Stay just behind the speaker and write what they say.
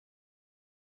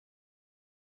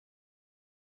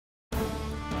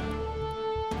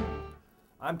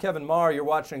I'm Kevin Marr, you're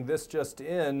watching This Just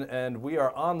In, and we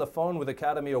are on the phone with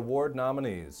Academy Award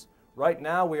nominees. Right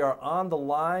now we are on the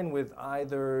line with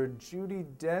either Judi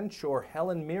Dench or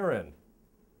Helen Mirren.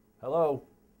 Hello.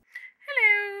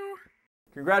 Hello.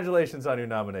 Congratulations on your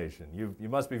nomination. You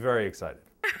must be very excited.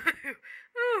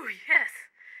 Ooh, yes.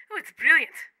 Oh, it's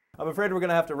brilliant. I'm afraid we're going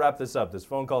to have to wrap this up. This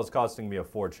phone call is costing me a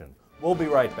fortune. We'll be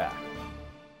right back.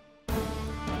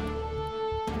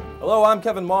 Hello, I'm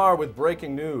Kevin Marr with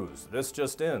breaking news. This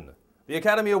just in. The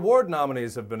Academy Award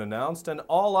nominees have been announced and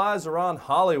all eyes are on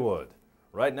Hollywood.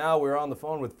 Right now we're on the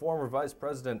phone with former Vice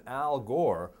President Al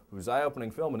Gore, whose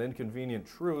eye-opening film An Inconvenient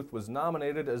Truth was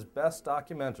nominated as Best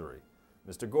Documentary.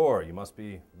 Mr. Gore, you must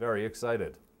be very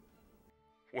excited.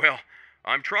 Well,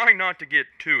 I'm trying not to get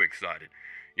too excited.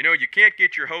 You know, you can't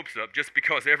get your hopes up just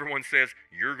because everyone says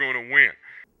you're going to win.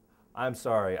 I'm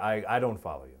sorry, I don't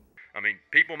follow you. I mean,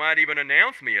 people might even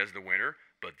announce me as the winner,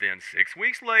 but then 6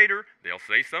 weeks later, they'll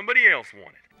say somebody else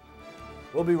won it.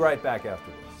 We'll be right back after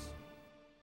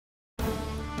this.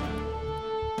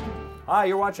 Hi,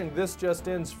 you're watching This Just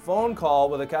In's phone call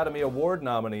with Academy Award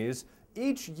nominees.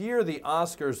 Each year, the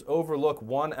Oscars overlook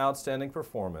one outstanding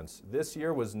performance. This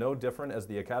year was no different as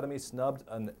the Academy snubbed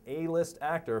an A-list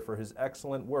actor for his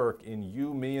excellent work in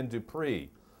You, Me, and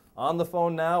Dupree. On the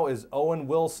phone now is Owen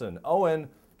Wilson. Owen,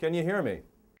 can you hear me?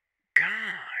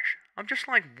 Gosh, I'm just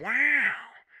like, wow.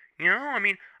 You know, I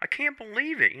mean, I can't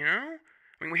believe it, you know?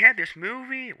 I mean, we had this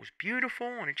movie, it was beautiful,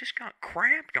 and it just got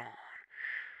crapped on.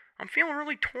 I'm feeling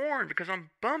really torn because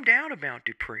I'm bummed out about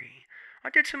Dupree. I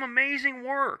did some amazing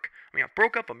work. I mean, I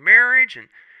broke up a marriage, and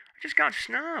I just got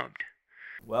snubbed.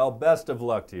 Well, best of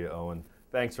luck to you, Owen.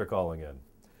 Thanks for calling in.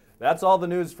 That's all the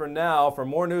news for now. For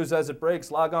more news as it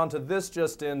breaks, log on to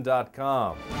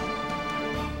ThisJustIn.com.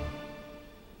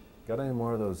 Got any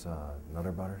more of those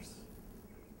Nutter Butters?